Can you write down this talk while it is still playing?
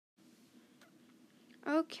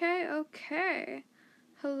Okay.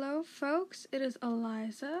 Hello, folks. It is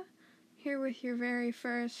Eliza, here with your very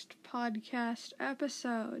first podcast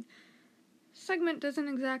episode. Segment doesn't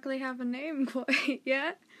exactly have a name quite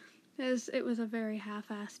yet, as it was a very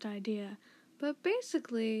half-assed idea. But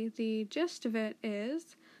basically, the gist of it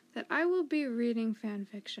is that I will be reading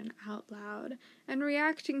fanfiction out loud and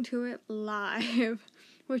reacting to it live,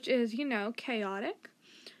 which is, chaotic.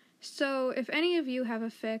 So if any of you have a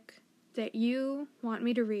fic that you want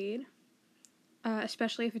me to read,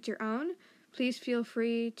 especially if it's your own, please feel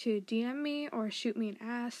free to DM me or shoot me an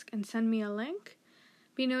ask and send me a link.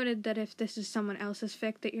 Be noted that if this is someone else's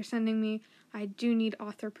fic that you're sending me, I do need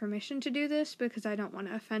author permission to do this because I don't want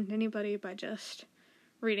to offend anybody by just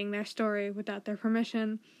reading their story without their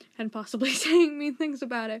permission and possibly saying mean things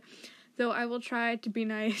about it, though I will try to be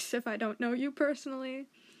nice if I don't know you personally.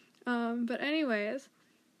 But anyways,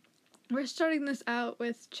 we're starting this out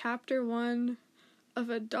with Chapter 1 of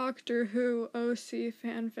a Doctor Who OC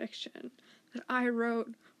fanfiction that I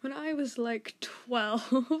wrote when I was like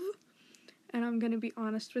 12. And I'm gonna be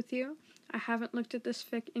honest with you, I haven't looked at this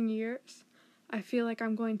fic in years. I feel like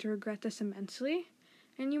I'm going to regret this immensely.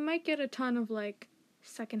 And you might get a ton of,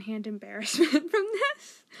 secondhand embarrassment from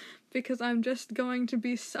this, because I'm just going to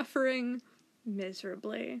be suffering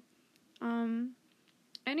miserably.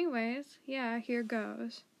 Anyways, yeah, here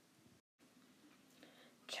goes.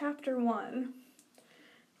 Chapter 1.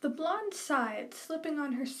 The blonde sighed, slipping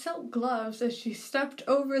on her silk gloves as she stepped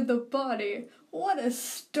over the body. What a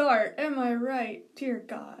start, am I right? Dear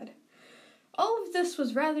God. All of this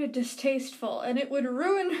was rather distasteful, and it would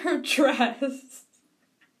ruin her dress.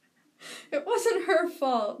 It wasn't her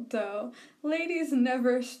fault, though. Ladies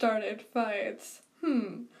never started fights.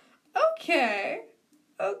 Okay.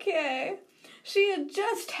 She had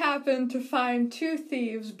just happened to find two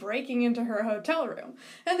thieves breaking into her hotel room,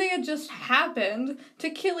 and they had just happened to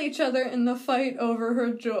kill each other in the fight over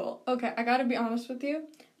her jewel. Okay, I gotta be honest with you.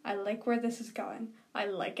 I like where this is going. I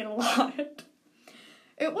like it a lot.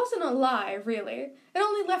 It wasn't a lie, really. It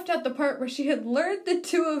only left out the part where she had lured the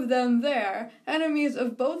two of them there, enemies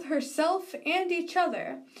of both herself and each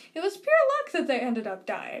other. It was pure luck that they ended up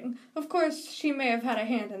dying. Of course, she may have had a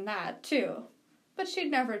hand in that, too. But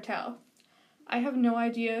she'd never tell. I have no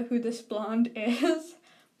idea who this blonde is,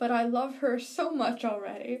 but I love her so much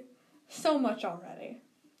already. So much already.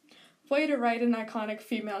 Way to write an iconic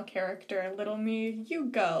female character, little me. You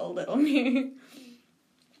go, little me.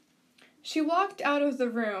 She walked out of the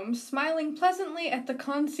room, smiling pleasantly at the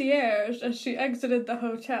concierge as she exited the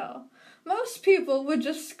hotel. Most people would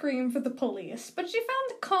just scream for the police, but she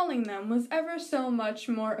found calling them was ever so much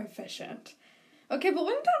more efficient. Okay, but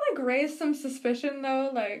wouldn't that, raise some suspicion,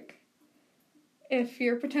 though? If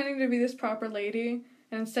you're pretending to be this proper lady,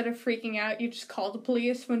 and instead of freaking out, you just call the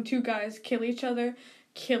police when two guys kill each other,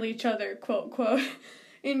 quote, quote,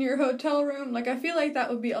 in your hotel room, I feel like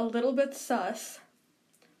that would be a little bit sus.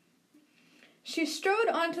 She strode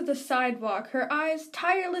onto the sidewalk, her eyes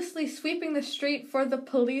tirelessly sweeping the street for the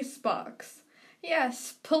police box.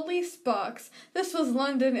 Yes, police box. This was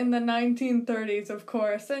London in the 1930s, of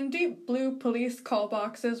course, and deep blue police call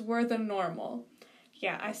boxes were the normal.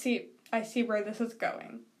 Yeah, I see where this is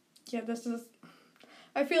going. Yeah,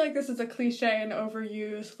 I feel like this is a cliche and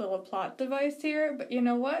overused little plot device here, but you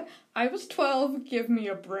know what? I was 12, give me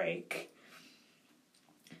a break.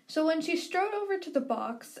 So when she strode over to the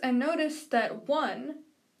box and noticed that 1,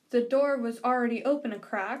 the door was already open a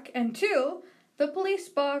crack, and 2, the police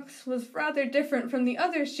box was rather different from the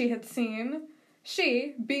others she had seen,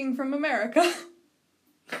 she, being from America...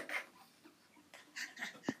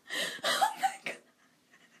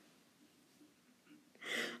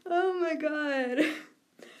 Oh my god.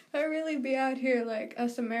 I really be out here like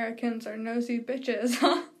us Americans are nosy bitches,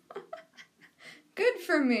 huh? Good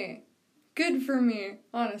for me,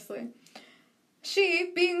 honestly.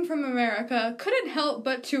 She, being from America, couldn't help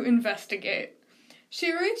but to investigate.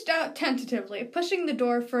 She reached out tentatively, pushing the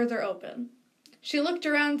door further open. She looked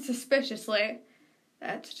around suspiciously.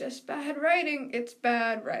 That's just bad writing. It's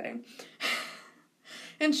bad writing.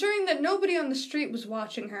 Ensuring that nobody on the street was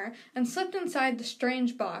watching her, and slipped inside the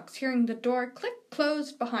strange box, hearing the door click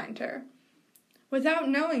closed behind her. Without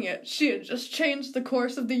knowing it, she had just changed the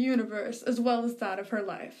course of the universe, as well as that of her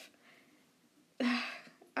life.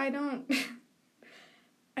 I don't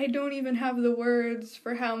even have the words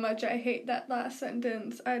for how much I hate that last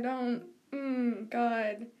sentence. I don't.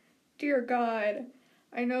 God. Dear God.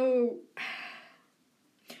 I know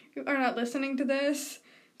you are not listening to this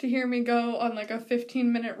to hear me go on a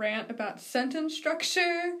 15-minute rant about sentence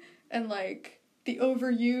structure and the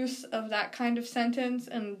overuse of that kind of sentence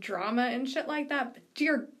and drama and shit like that, but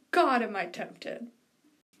dear God am I tempted.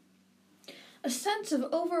 A sense of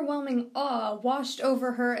overwhelming awe washed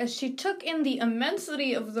over her as she took in the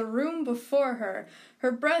immensity of the room before her,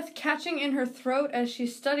 her breath catching in her throat as she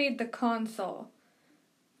studied the console.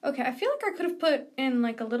 Okay, I feel like I could have put in,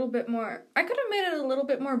 like, a little bit more... I could have made it a little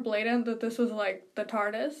bit more blatant that this was, like, the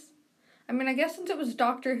TARDIS. I mean, I guess since it was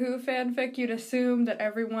Doctor Who fanfic, you'd assume that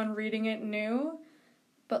everyone reading it knew.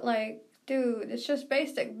 But, like, dude, it's just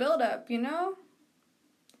basic build-up, you know?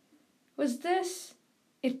 Was this?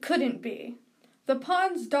 It couldn't be. The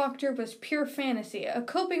Pond's doctor was pure fantasy, a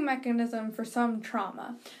coping mechanism for some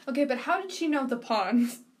trauma. Okay, but how did she know the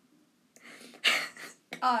Ponds?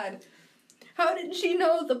 God. How did she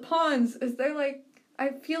know the Ponds? Is there, like... I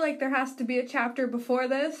feel like there has to be a chapter before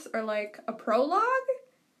this, or, like, a prologue?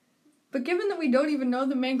 But given that we don't even know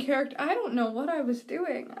the main character, I don't know what I was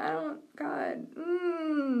doing. God.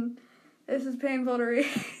 This is painful to read.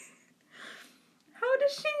 How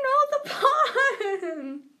does she know the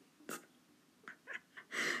Ponds?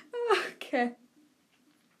 Okay.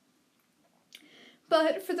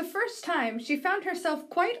 But for the first time, she found herself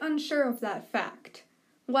quite unsure of that fact.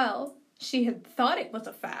 Well, she had thought it was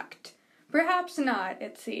a fact. Perhaps not,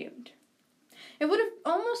 it seemed. It would have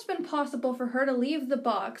almost been possible for her to leave the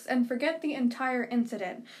box and forget the entire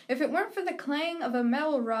incident, if it weren't for the clang of a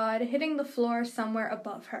metal rod hitting the floor somewhere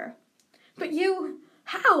above her. But you...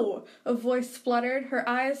 How? A voice spluttered, her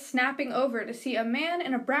eyes snapping over to see a man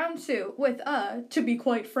in a brown suit with a, to be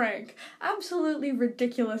quite frank, absolutely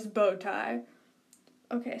ridiculous bow tie.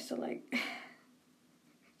 Okay, so, like...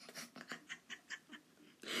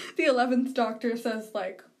 The 11th Doctor says,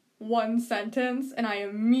 like, one sentence, and I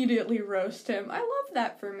immediately roast him. I love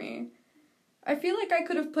that for me. I feel like I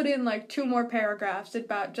could have put in, like, 2 more paragraphs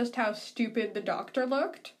about just how stupid the Doctor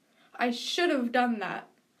looked. I should have done that.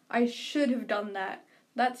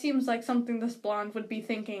 That seems like something this blonde would be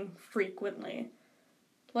thinking frequently.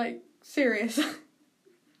 Like, serious.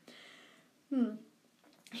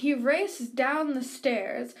 He raced down the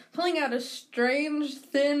stairs, pulling out a strange,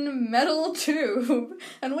 thin metal tube,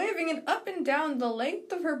 and waving it up and down the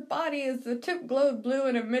length of her body as the tip glowed blue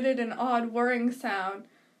and emitted an odd whirring sound.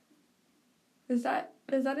 Is that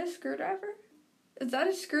a screwdriver? Is that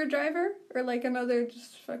a screwdriver? Or like another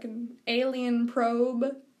just fucking alien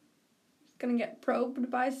probe? Gonna get probed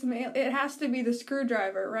by some it has to be the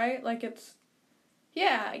screwdriver, right? Like it's...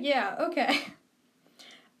 Yeah, okay.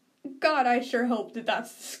 God, I sure hope that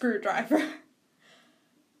that's the screwdriver.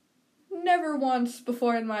 Never once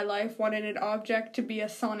before in my life wanted an object to be a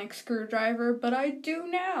sonic screwdriver, but I do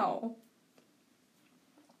now.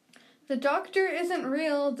 The Doctor isn't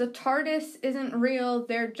real, the TARDIS isn't real,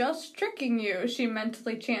 they're just tricking you, she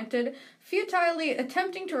mentally chanted, futilely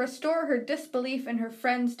attempting to restore her disbelief in her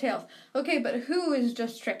friend's tales. Okay, but who is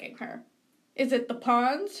just tricking her? Is it the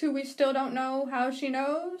Ponds, who we still don't know how she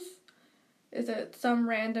knows? Is it some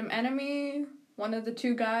random enemy? One of the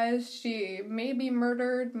 2 guys she maybe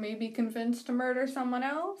murdered, maybe convinced to murder someone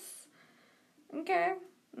else? Okay,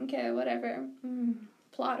 whatever.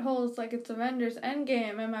 Plot holes like it's Avengers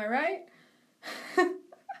Endgame, am I right?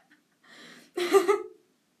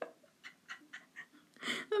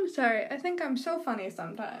 I'm sorry, I think I'm so funny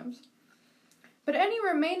sometimes. But any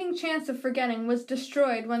remaining chance of forgetting was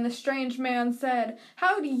destroyed when the strange man said,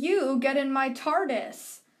 "How do you get in my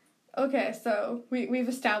TARDIS?" Okay, so we've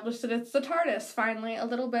established that it's the TARDIS, finally, a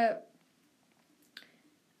little bit.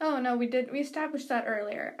 Oh, no, we established that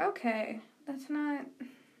earlier. Okay, that's not...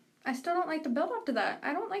 I still don't like the build-up to that.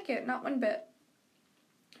 I don't like it, not one bit.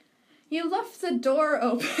 You left the door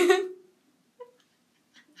open.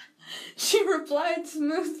 She replied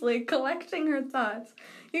smoothly, collecting her thoughts.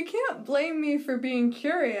 You can't blame me for being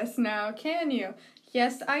curious now, can you?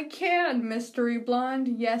 Yes, I can, Mystery Blonde.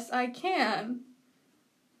 Yes, I can.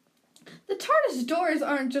 The TARDIS doors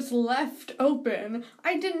aren't just left open.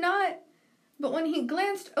 I did not... But when he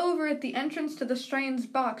glanced over at the entrance to the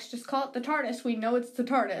strange box, just call it the TARDIS, we know it's the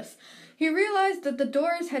TARDIS, he realized that the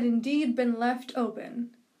doors had indeed been left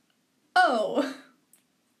open. Oh.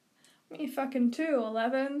 Me fucking too,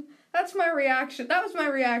 11. That's my reaction. That was my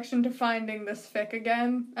reaction to finding this fic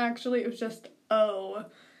again. Actually, it was just, oh.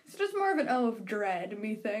 It's just more of an oh of dread,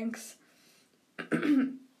 methinks.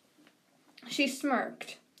 She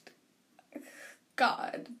smirked.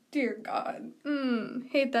 God. Dear God.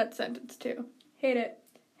 Hate that sentence, too. Hate it.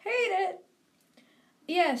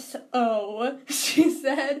 Yes, oh, she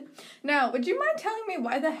said. Now, would you mind telling me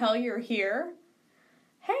why the hell you're here?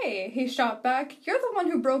 Hey, he shot back. You're the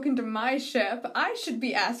one who broke into my ship. I should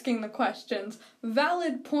be asking the questions.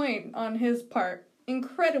 Valid point on his part.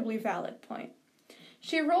 Incredibly valid point.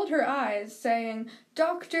 She rolled her eyes, saying,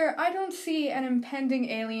 Doctor, I don't see an impending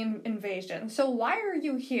alien invasion, so why are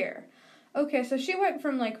you here? Okay, so she went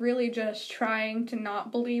from, like, really just trying to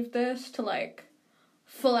not believe this to, like,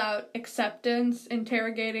 full-out acceptance,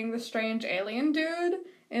 interrogating the strange alien dude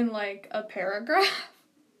in, like, a paragraph.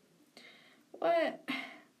 What?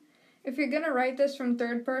 If you're gonna write this from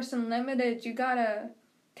third person limited, you gotta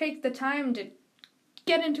take the time to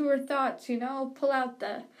get into her thoughts, you know? Pull out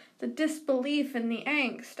the disbelief and the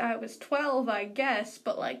angst. I was 12, I guess,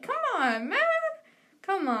 but, like, come on, man!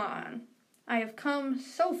 Come on. I have come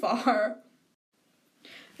so far.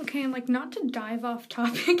 Okay, and, like, not to dive off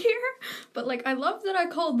topic here, but, like, I love that I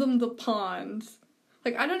called them the Pawns.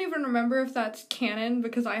 Like, I don't even remember if that's canon,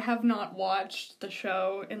 because I have not watched the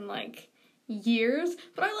show in, like, years,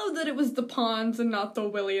 but I love that it was the Pawns and not the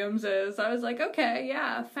Williamses. I was like, okay,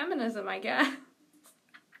 yeah, feminism, I guess.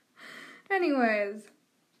 Anyways,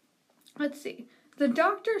 let's see. The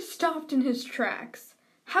doctor stopped in his tracks.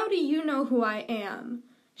 How do you know who I am?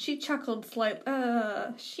 She chuckled slightly.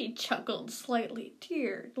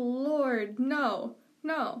 Dear Lord, no.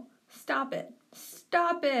 Stop it.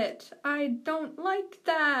 I don't like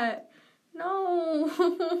that. No.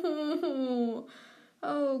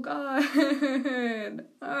 Oh, God.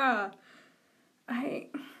 I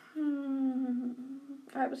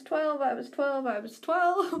was 12.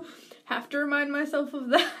 Have to remind myself of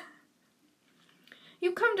that.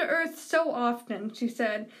 You come to Earth so often, she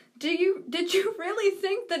said. Did you really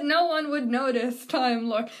think that no one would notice, Time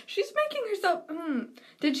Lord? She's making herself,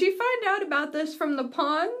 Did she find out about this from the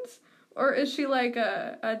Pawns? Or is she like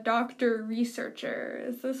a doctor researcher?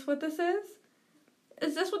 Is this what this is?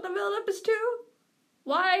 Is this what the build-up is to?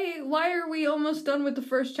 Why are we almost done with the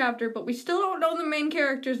first chapter, but we still don't know the main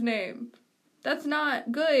character's name? That's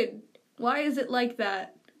not good. Why is it like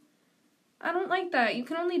that? I don't like that. You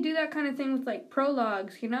can only do that kind of thing with, like,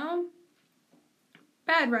 prologues, you know?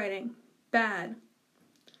 Bad writing. Bad.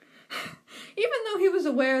 Even though he was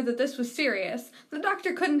aware that this was serious, the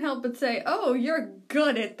doctor couldn't help but say, "Oh, you're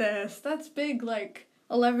good at this." That's big, like,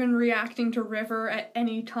 11 reacting to River at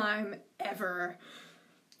any time ever.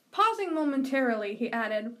 Pausing momentarily, he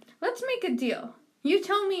added, "Let's make a deal. You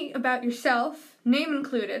tell me about yourself, name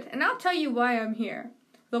included, and I'll tell you why I'm here."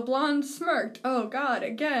 The blonde smirked. Oh, God,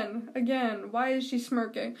 again. Why is she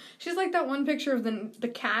smirking? She's like that one picture of the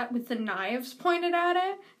cat with the knives pointed at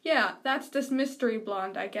it. Yeah, that's this mystery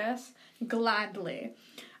blonde, I guess. Gladly.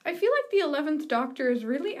 I feel like the 11th Doctor is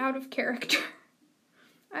really out of character.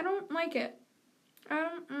 I don't like it.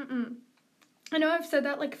 I know I've said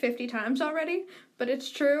that like 50 times already, but it's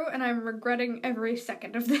true, and I'm regretting every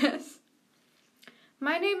second of this.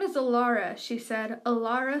 "My name is Alara," she said.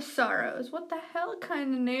 "Alara Sorrows." What the hell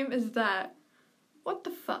kind of name is that? What the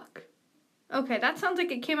fuck? Okay, that sounds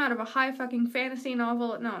like it came out of a high fucking fantasy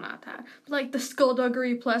novel. No, not that. But like the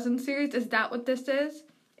Skullduggery Pleasant series. Is that what this is?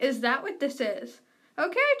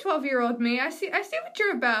 Okay, 12-year-old me. I see what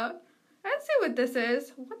you're about. I see what this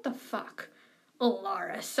is. What the fuck?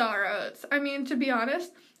 Alara Sorrows. I mean, to be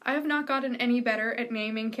honest, I have not gotten any better at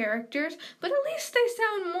naming characters, but at least they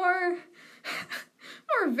sound more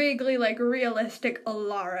vaguely like realistic.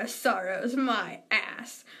 Alara Sorrows, my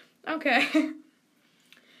ass. Okay.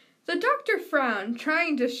 The doctor frowned,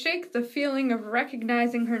 trying to shake the feeling of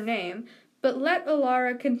recognizing her name, but let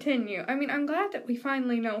Alara continue. I mean, I'm glad that we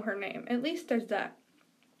finally know her name. At least there's that.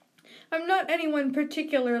 "I'm not anyone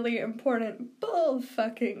particularly important." Bull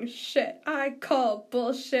fucking shit. I call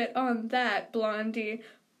bullshit on that, Blondie.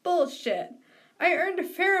 Bullshit. "I earned a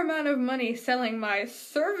fair amount of money selling my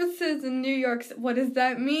services in New York." What does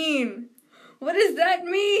that mean?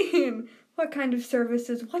 What kind of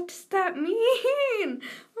services? What does that mean?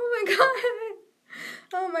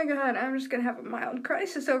 Oh my god, I'm just gonna have a mild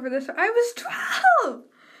crisis over this. I was 12!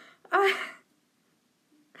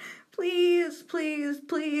 Please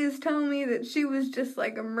tell me that she was just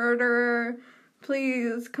like a murderer.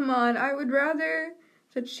 Please, come on. I would rather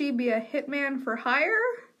that she be a hitman for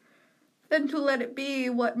hire than to let it be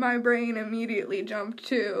what my brain immediately jumped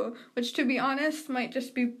to, which, to be honest, might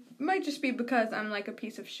just be because I'm like a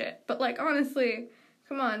piece of shit. But like, honestly,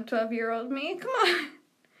 come on, 12-year-old me, come on.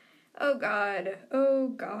 Oh god,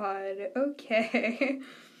 okay.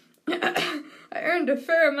 "I earned a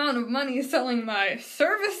fair amount of money selling my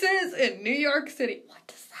services in New York City." What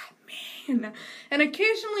does that mean? "And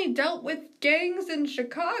occasionally dealt with gangs in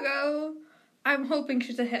Chicago." I'm hoping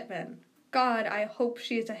she's a hitman. God, I hope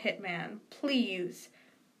she's a hitman. Please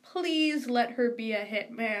let her be a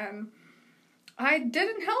hitman. "I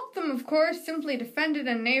didn't help them, of course, simply defended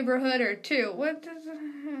a neighborhood or two." What?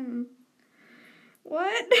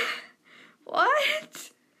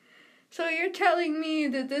 So you're telling me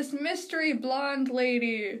that this mystery blonde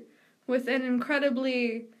lady with an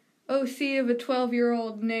incredibly OC of a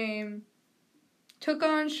 12-year-old name took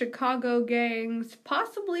on Chicago gangs,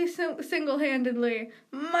 possibly single-handedly,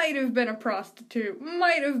 might have been a prostitute,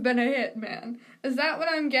 might have been a hitman. Is that what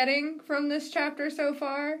I'm getting from this chapter so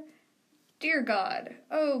far? Dear God.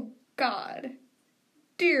 Oh, God.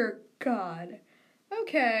 Dear God.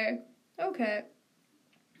 Okay.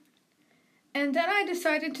 And then I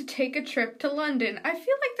decided to take a trip to London. I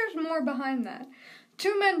feel like there's more behind that.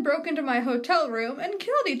 2 men broke into my hotel room and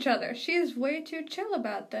killed each other. She is way too chill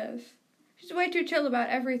about this. She's way too chill about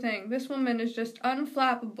everything. This woman is just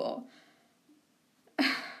unflappable.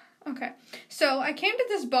 Okay, so I came to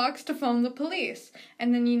this box to phone the police,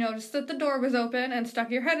 and then you noticed that the door was open and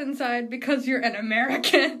stuck your head inside because you're an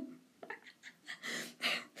American.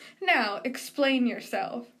 Now, explain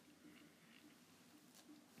yourself.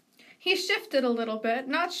 He shifted a little bit,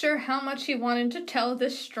 not sure how much he wanted to tell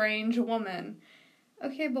this strange woman.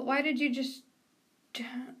 Okay, but why did you just...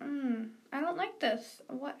 I don't like this.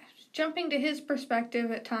 What? Jumping to his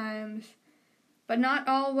perspective at times, but not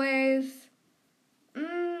always.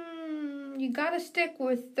 You gotta stick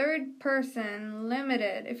with third person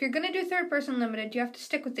limited. If you're gonna do third person limited, you have to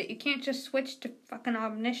stick with it. You can't just switch to fucking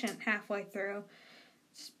omniscient halfway through.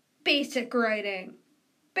 It's basic writing.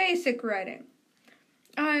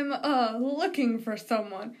 I'm, looking for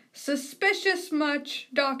someone. Suspicious much,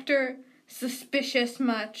 doctor? Suspicious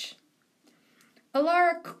much.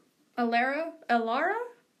 Alara?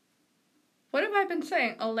 What have I been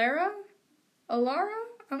saying? Alara?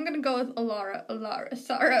 I'm gonna go with Alara.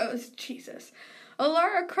 Sorrows. Jesus.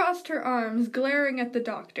 Alara crossed her arms, glaring at the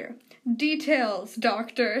doctor. Details,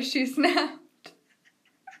 doctor, she snapped.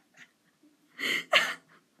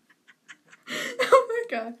 Oh my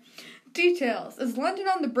God. Details. Is London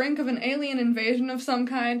on the brink of an alien invasion of some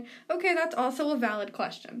kind? Okay, that's also a valid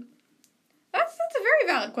question. That's a very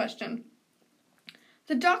valid question.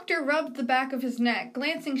 The doctor rubbed the back of his neck,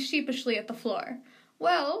 glancing sheepishly at the floor.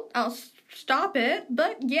 Well, I'll stop it,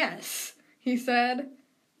 but yes, he said.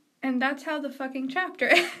 And that's how the fucking chapter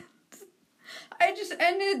ends. I just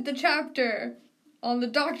ended the chapter on the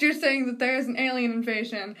doctor saying that there is an alien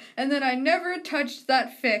invasion, and then I never touched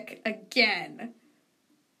that fic again.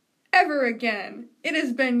 Ever again. It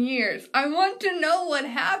has been years. I want to know what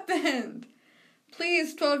happened.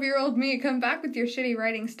 Please, 12-year-old me, come back with your shitty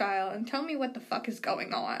writing style and tell me what the fuck is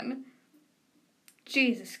going on.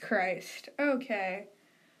 Jesus Christ. Okay.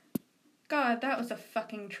 God, that was a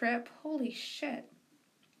fucking trip. Holy shit.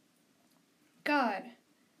 God.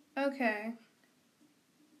 Okay.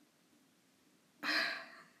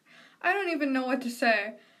 I don't even know what to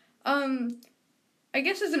say. I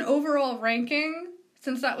guess as an overall ranking,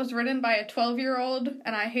 since that was written by a 12-year-old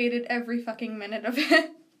and I hated every fucking minute of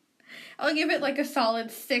it, I'll give it like a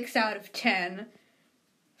solid 6 out of 10.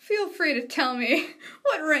 Feel free to tell me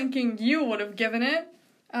what ranking you would have given it.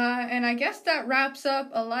 And I guess that wraps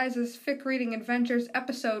up Eliza's Fic Reading Adventures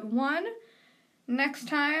episode 1. Next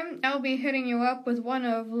time, I'll be hitting you up with one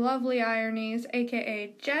of Lovely Irony's,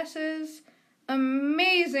 aka Jess's,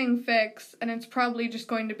 amazing fics, and it's probably just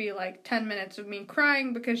going to be like 10 minutes of me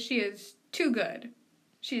crying because she is too good.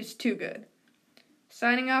 She is too good.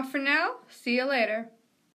 Signing off for now. See you later.